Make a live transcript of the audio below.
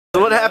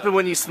what happened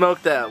when you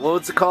smoked that? What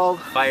was it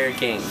called? Fire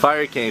King.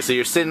 Fire King. So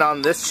you're sitting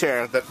on this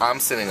chair that I'm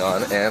sitting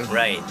on, and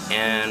Right.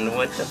 And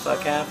what the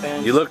fuck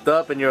happened? you looked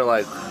up and you're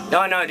like,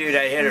 No, dude,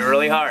 I hit it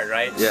really hard,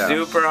 right? Yeah.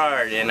 Super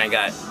hard, and I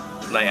got,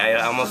 like, I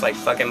almost like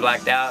fucking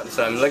blacked out.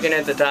 So I'm looking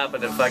at the top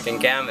of the fucking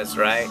canvas,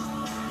 right?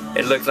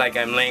 It looks like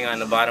I'm laying on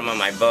the bottom of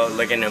my boat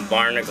looking at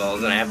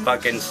barnacles, and I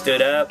fucking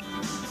stood up,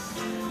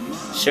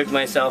 shook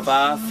myself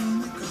off,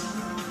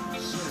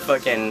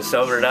 fucking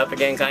sobered up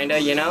again, kinda,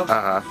 you know?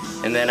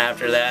 And then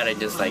after that, I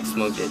just like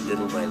smoked it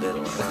little by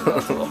little.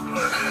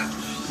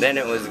 Then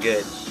it was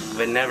good,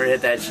 but never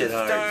hit that shit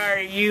hard.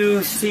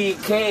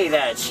 R-U-C-K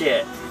that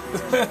shit.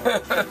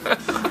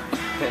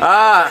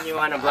 Then you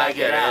wanna black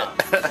it out.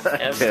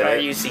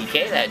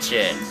 F-R-U-C-K that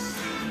shit.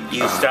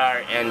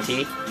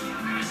 U-star-N-T.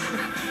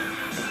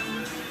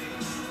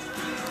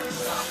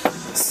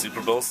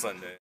 Super Bowl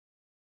Sunday.